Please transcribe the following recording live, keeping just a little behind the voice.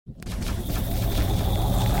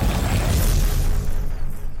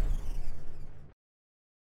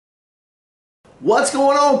What's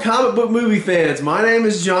going on, comic book movie fans? My name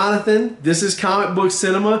is Jonathan. This is Comic Book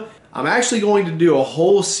Cinema. I'm actually going to do a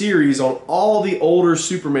whole series on all the older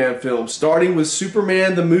Superman films, starting with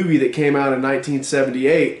Superman the movie that came out in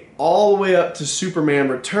 1978, all the way up to Superman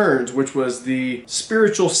Returns, which was the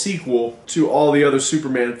spiritual sequel to all the other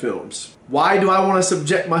Superman films. Why do I want to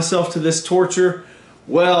subject myself to this torture?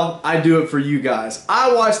 Well, I do it for you guys.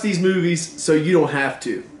 I watch these movies so you don't have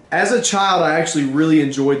to. As a child, I actually really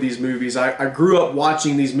enjoyed these movies. I grew up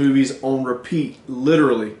watching these movies on repeat,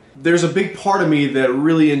 literally. There's a big part of me that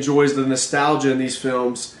really enjoys the nostalgia in these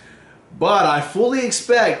films, but I fully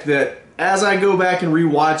expect that as I go back and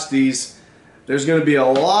rewatch these, there's going to be a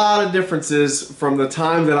lot of differences from the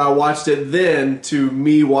time that I watched it then to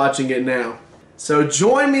me watching it now. So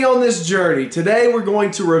join me on this journey. Today we're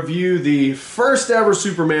going to review the first ever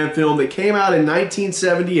Superman film that came out in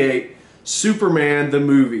 1978, Superman the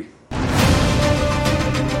movie.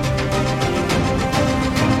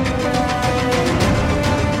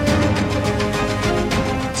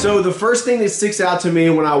 So the first thing that sticks out to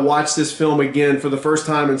me when I watch this film again for the first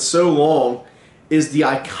time in so long is the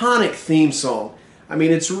iconic theme song. I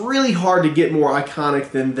mean, it's really hard to get more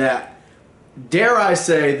iconic than that. Dare I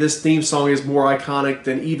say this theme song is more iconic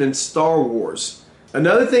than even Star Wars.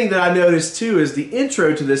 Another thing that I noticed too is the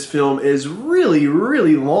intro to this film is really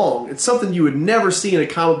long. It's something you would never see in a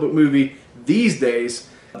comic book movie these days.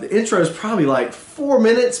 The intro is probably like 4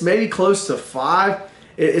 minutes, maybe close to 5.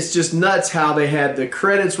 It's just nuts how they had the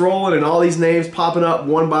credits rolling and all these names popping up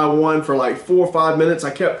one by one for like 4 or 5 minutes.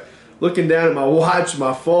 I kept looking down at my watch,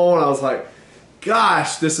 my phone. I was like,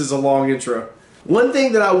 gosh, this is a long intro. One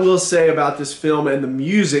thing that I will say about this film and the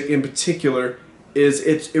music in particular is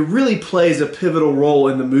it really plays a pivotal role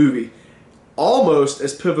in the movie. Almost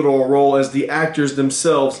as pivotal a role as the actors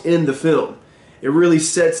themselves in the film. It really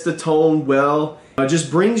sets the tone well. It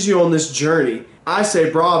just brings you on this journey. I say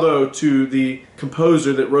bravo to the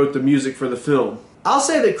composer that wrote the music for the film. I'll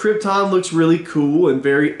say that Krypton looks really cool and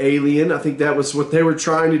very alien. I think that was what they were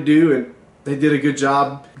trying to do, and they did a good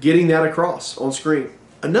job getting that across on screen.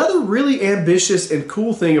 Another really ambitious and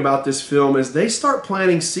cool thing about this film is they start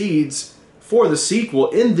planting seeds for the sequel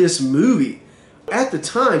in this movie. At the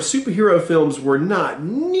time, superhero films were not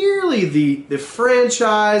nearly the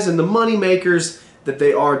franchise and the money makers that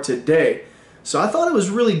they are today. So I thought it was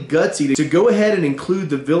really gutsy to go ahead and include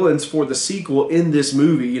the villains for the sequel in this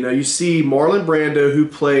movie. You know, you see Marlon Brando, who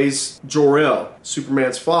plays Jor-El,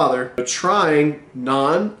 Superman's father, trying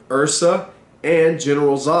Non, Ursa, and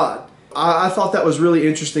General Zod. I thought that was really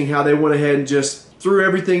interesting how they went ahead and just threw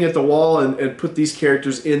everything at the wall and put these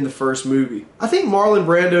characters in the first movie. I think Marlon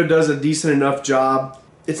Brando does a decent enough job.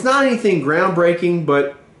 It's not anything groundbreaking,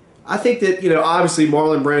 but I think that, you know, obviously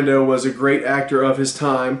Marlon Brando was a great actor of his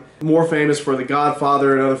time, more famous for The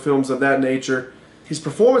Godfather and other films of that nature. His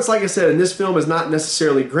performance, like I said, in this film is not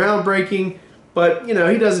necessarily groundbreaking, but, you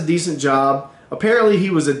know, he does a decent job. Apparently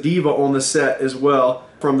he was a diva on the set as well,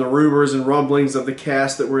 from the rumors and rumblings of the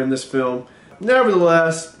cast that were in this film.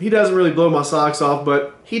 Nevertheless, he doesn't really blow my socks off,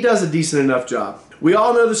 but he does a decent enough job. We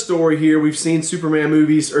all know the story here. We've seen Superman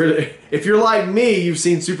movies, or if you're like me, you've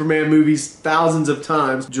seen Superman movies thousands of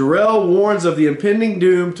times. Jor-El warns of the impending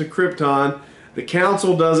doom to Krypton. The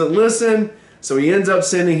council doesn't listen, so he ends up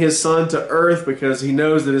sending his son to Earth because he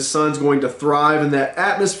knows that his son's going to thrive in that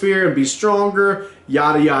atmosphere and be stronger,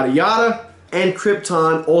 yada yada yada. And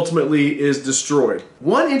Krypton ultimately is destroyed.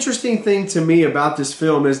 One interesting thing to me about this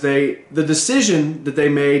film is the decision that they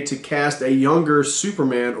made to cast a younger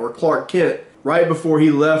Superman, or Clark Kent, right before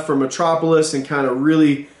he left for Metropolis and kind of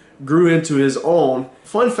really grew into his own.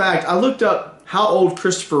 Fun fact, I looked up how old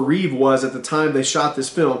Christopher Reeve was at the time they shot this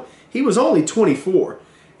film. He was only 24.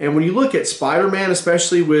 And when you look at Spider-Man,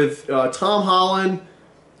 especially with Tom Holland,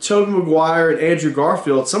 Tobey Maguire, and Andrew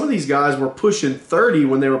Garfield, some of these guys were pushing 30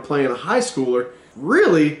 when they were playing a high schooler.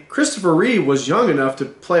 Really, Christopher Reeve was young enough to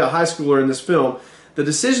play a high schooler in this film. The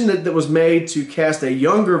decision that was made to cast a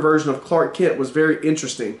younger version of Clark Kent was very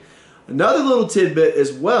interesting. Another little tidbit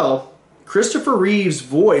as well, Christopher Reeve's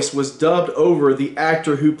voice was dubbed over the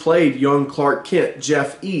actor who played young Clark Kent,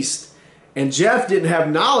 Jeff East. And Jeff didn't have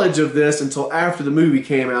knowledge of this until after the movie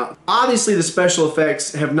came out. Obviously, the special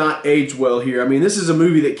effects have not aged well here. I mean, this is a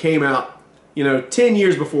movie that came out, you know, 10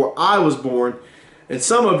 years before I was born, and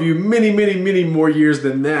some of you many more years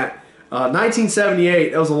than that.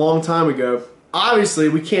 1978, that was a long time ago. Obviously,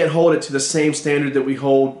 we can't hold it to the same standard that we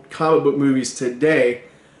hold comic book movies today.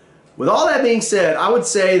 With all that being said, I would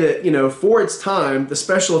say that, you know, for its time, the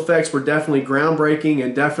special effects were definitely groundbreaking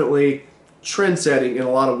and definitely trend-setting in a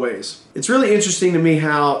lot of ways. It's really interesting to me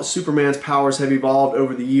how Superman's powers have evolved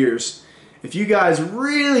over the years. If you guys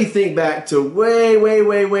really think back to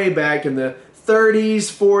way back in the 30s,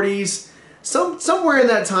 40s, somewhere in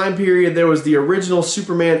that time period, there was the original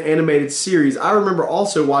Superman animated series. I remember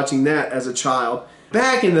also watching that as a child.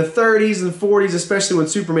 Back in the 30s and 40s, especially when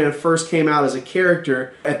Superman first came out as a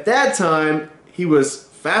character, at that time, he was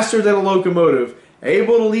faster than a locomotive,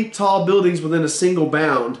 able to leap tall buildings within a single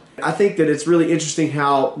bound. I think that it's really interesting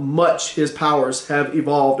how much his powers have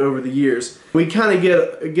evolved over the years. We kind of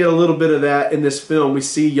get a little bit of that in this film. We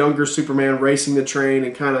see younger Superman racing the train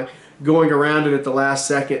and kind of going around it at the last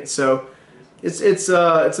second. So it's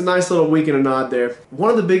a nice little wink and a nod there.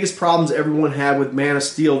 One of the biggest problems everyone had with Man of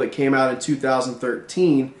Steel that came out in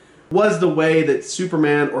 2013 was the way that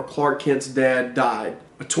Superman, or Clark Kent's dad, died.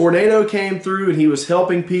 A tornado came through and he was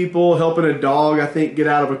helping people, helping a dog, I think, get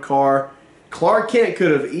out of a car. Clark Kent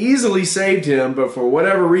could have easily saved him, but for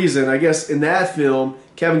whatever reason, I guess in that film,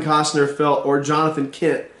 Kevin Costner felt, or Jonathan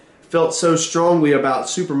Kent, felt so strongly about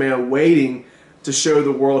Superman waiting to show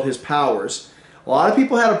the world his powers. A lot of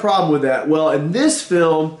people had a problem with that. Well, in this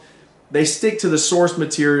film, they stick to the source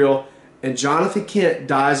material, and Jonathan Kent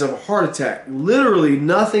dies of a heart attack. Literally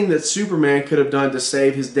nothing that Superman could have done to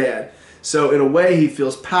save his dad. So in a way, he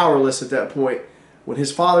feels powerless at that point. When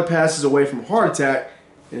his father passes away from a heart attack,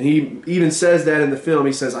 and he even says that in the film,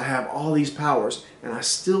 he says, I have all these powers, and I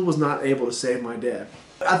still was not able to save my dad.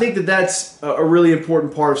 I think that that's a really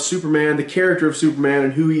important part of Superman, the character of Superman,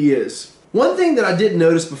 and who he is. One thing that I didn't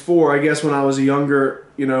notice before, I guess when I was a younger,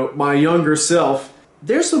 my younger self,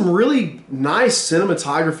 there's some really nice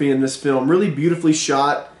cinematography in this film, really beautifully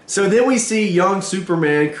shot. So then we see young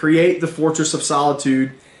Superman create the Fortress of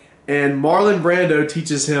Solitude, and Marlon Brando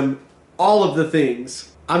teaches him all of the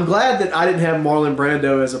things. I'm glad that I didn't have Marlon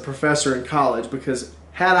Brando as a professor in college, because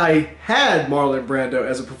had I had Marlon Brando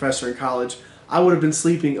as a professor in college, I would have been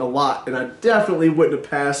sleeping a lot, and I definitely wouldn't have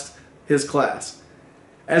passed his class.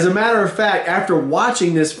 As a matter of fact, after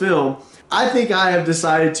watching this film, I think I have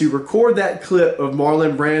decided to record that clip of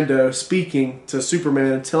Marlon Brando speaking to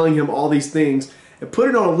Superman and telling him all these things and put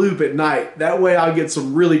it on a loop at night. That way I'll get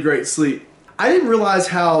some really great sleep. I didn't realize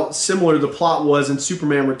how similar the plot was in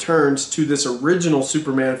Superman Returns to this original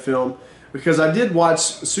Superman film, because I did watch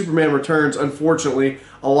Superman Returns, unfortunately,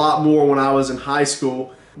 a lot more when I was in high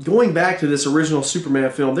school. Going back to this original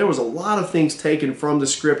Superman film, there was a lot of things taken from the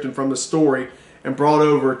script and from the story and brought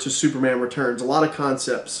over to Superman Returns. A lot of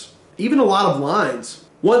concepts, even a lot of lines.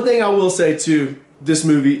 One thing I will say too, this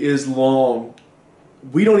movie is long.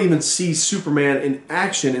 We don't even see Superman in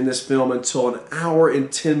action in this film until an hour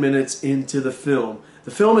and 10 minutes into the film. The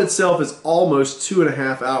film itself is almost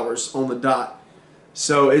 2.5 hours on the dot.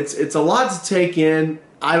 So it's a lot to take in.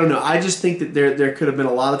 I don't know. I just think that there could have been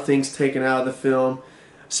a lot of things taken out of the film,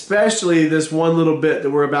 especially this one little bit that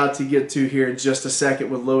we're about to get to here in just a second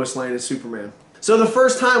with Lois Lane and Superman. So the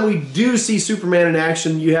first time we do see Superman in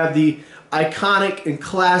action, you have the iconic and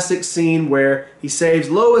classic scene where he saves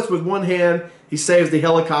Lois with one hand, he saves the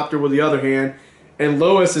helicopter with the other hand, and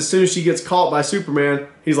Lois, as soon as she gets caught by Superman,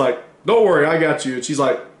 he's like, don't worry, I got you. And she's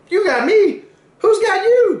like, you got me? Who's got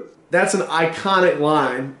you? That's an iconic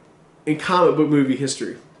line in comic book movie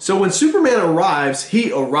history. So when Superman arrives,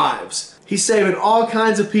 he arrives. He's saving all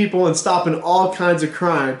kinds of people and stopping all kinds of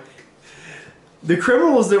crime. The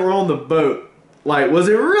criminals that were on the boat, like, was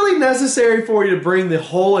it really necessary for you to bring the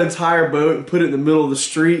whole entire boat and put it in the middle of the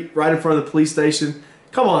street right in front of the police station?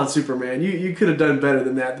 Come on, Superman. You could have done better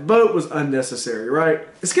than that. The boat was unnecessary, right?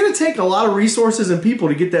 It's going to take a lot of resources and people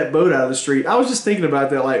to get that boat out of the street. I was just thinking about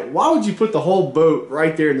that, like, why would you put the whole boat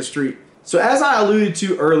right there in the street? So as I alluded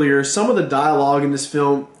to earlier, some of the dialogue in this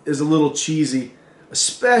film is a little cheesy,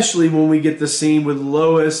 especially when we get the scene with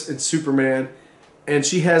Lois and Superman, and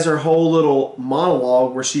she has her whole little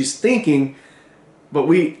monologue where she's thinking, but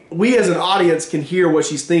we as an audience can hear what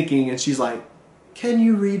she's thinking, and she's like, can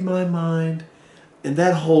you read my mind? And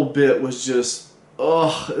that whole bit was just,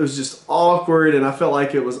 it was just awkward, and I felt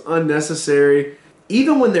like it was unnecessary.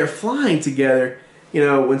 Even when they're flying together,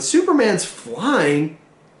 when Superman's flying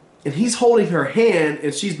and he's holding her hand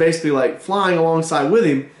and she's basically like flying alongside with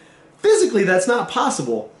him, physically that's not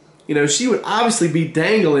possible. She would obviously be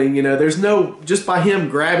dangling, there's no, just by him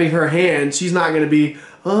grabbing her hand, she's not going to be,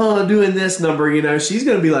 doing this number, she's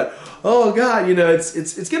going to be like, oh God,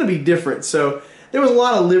 it's going to be different. So there was a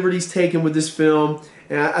lot of liberties taken with this film,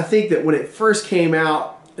 and I think that when it first came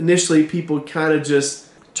out, initially people kind of just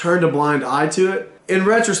turned a blind eye to it. In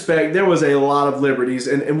retrospect, there was a lot of liberties,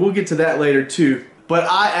 and we'll get to that later too, but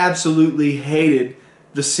I absolutely hated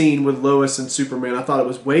the scene with Lois and Superman. I thought it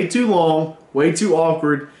was way too long, way too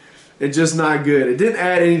awkward, and just not good. It didn't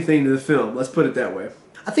add anything to the film, let's put it that way.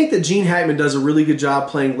 I think that Gene Hackman does a really good job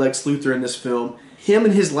playing Lex Luthor in this film. Him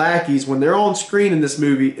and his lackeys, when they're on screen in this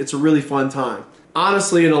movie, it's a really fun time.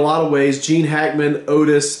 Honestly, in a lot of ways, Gene Hackman,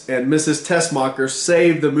 Otis, and Mrs. Tessmacher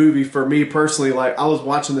saved the movie for me personally. Like, I was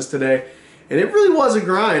watching this today, and it really was a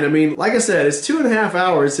grind. I mean, like I said, it's 2.5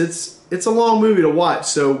 hours. It's a long movie to watch.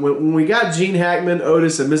 So when we got Gene Hackman,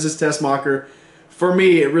 Otis, and Mrs. Tessmacher, for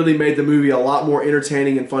me, it really made the movie a lot more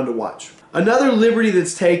entertaining and fun to watch. Another liberty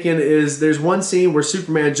that's taken is there's one scene where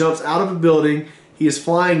Superman jumps out of a building. He is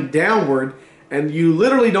flying downward, and you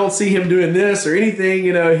literally don't see him doing this or anything.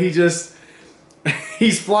 You know,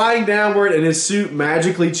 he's flying downward, and his suit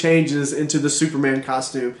magically changes into the Superman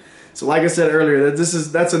costume. So like I said earlier,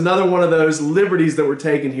 that's another one of those liberties that were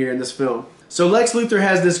taken here in this film. So Lex Luthor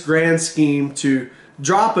has this grand scheme to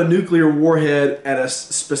drop a nuclear warhead at a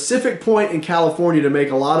specific point in California to make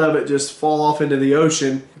a lot of it just fall off into the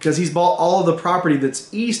ocean, because he's bought all of the property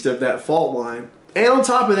that's east of that fault line. And on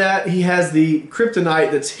top of that, he has the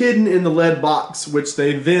kryptonite that's hidden in the lead box, which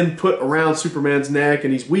they then put around Superman's neck,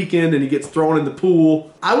 and he's weakened and he gets thrown in the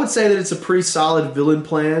pool. I would say that it's a pretty solid villain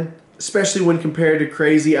plan, especially when compared to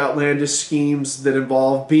crazy outlandish schemes that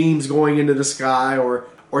involve beams going into the sky or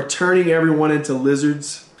turning everyone into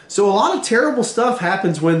lizards. So a lot of terrible stuff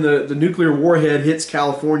happens when the nuclear warhead hits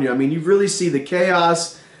California. I mean, you really see the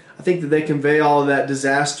chaos. I think that they convey all of that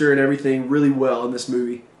disaster and everything really well in this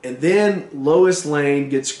movie. And then Lois Lane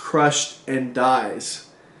gets crushed and dies.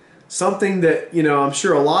 Something that, you know, I'm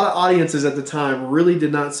sure a lot of audiences at the time really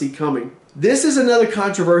did not see coming. This is another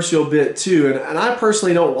controversial bit too, and I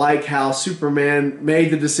personally don't like how Superman made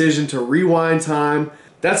the decision to rewind time.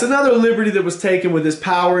 That's another liberty that was taken with his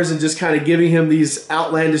powers and just kind of giving him these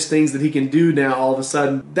outlandish things that he can do now all of a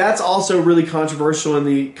sudden. That's also really controversial in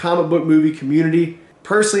the comic book movie community.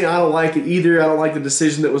 Personally, I don't like it either. I don't like the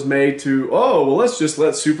decision that was made to, oh, well, let's just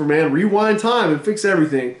let Superman rewind time and fix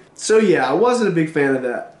everything. So yeah, I wasn't a big fan of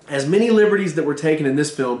that. As many liberties that were taken in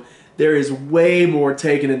this film, there is way more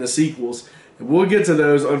taken in the sequels. And we'll get to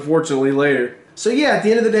those, unfortunately, later. So yeah, at the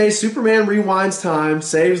end of the day, Superman rewinds time,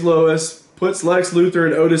 saves Lois, puts Lex Luthor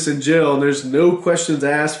and Otis in jail, and there's no questions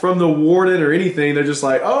asked from the warden or anything. They're just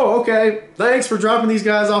like, oh, okay, thanks for dropping these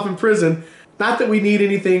guys off in prison. Not that we need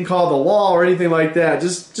anything called the law or anything like that.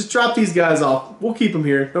 Just drop these guys off. We'll keep them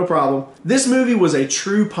here, no problem. This movie was a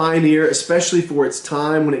true pioneer, especially for its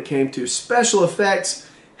time when it came to special effects.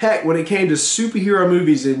 Heck, when it came to superhero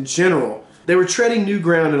movies in general. They were treading new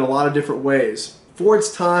ground in a lot of different ways. For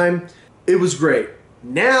its time, it was great.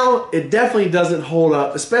 Now, it definitely doesn't hold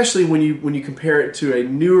up, especially when you compare it to a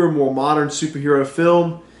newer, more modern superhero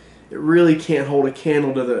film. It really can't hold a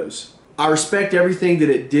candle to those. I respect everything that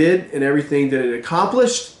it did and everything that it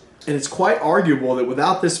accomplished, and it's quite arguable that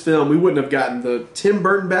without this film, we wouldn't have gotten the Tim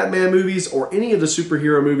Burton Batman movies or any of the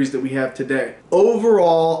superhero movies that we have today.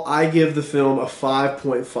 Overall, I give the film a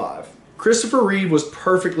 5.5. Christopher Reeve was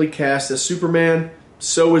perfectly cast as Superman.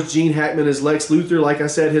 So was Gene Hackman as Lex Luthor. Like I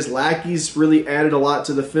said, his lackeys really added a lot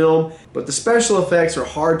to the film, but the special effects are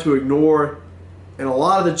hard to ignore, and a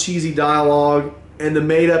lot of the cheesy dialogue and the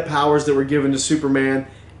made-up powers that were given to Superman,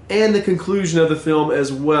 and the conclusion of the film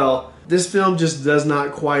as well. This film just does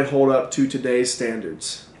not quite hold up to today's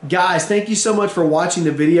standards. Guys, thank you so much for watching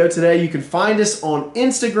the video today. You can find us on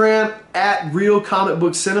Instagram at Real Comic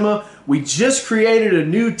Book Cinema. We just created a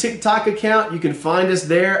new TikTok account. You can find us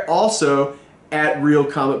there also at Real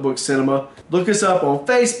Comic Book Cinema. Look us up on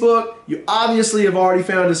Facebook. You obviously have already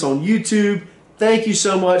found us on YouTube. Thank you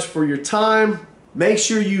so much for your time. Make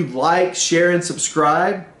sure you like, share, and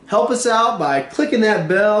subscribe. Help us out by clicking that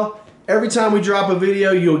bell. Every time we drop a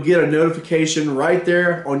video, you'll get a notification right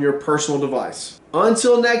there on your personal device.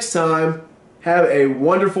 Until next time, have a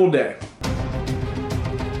wonderful day.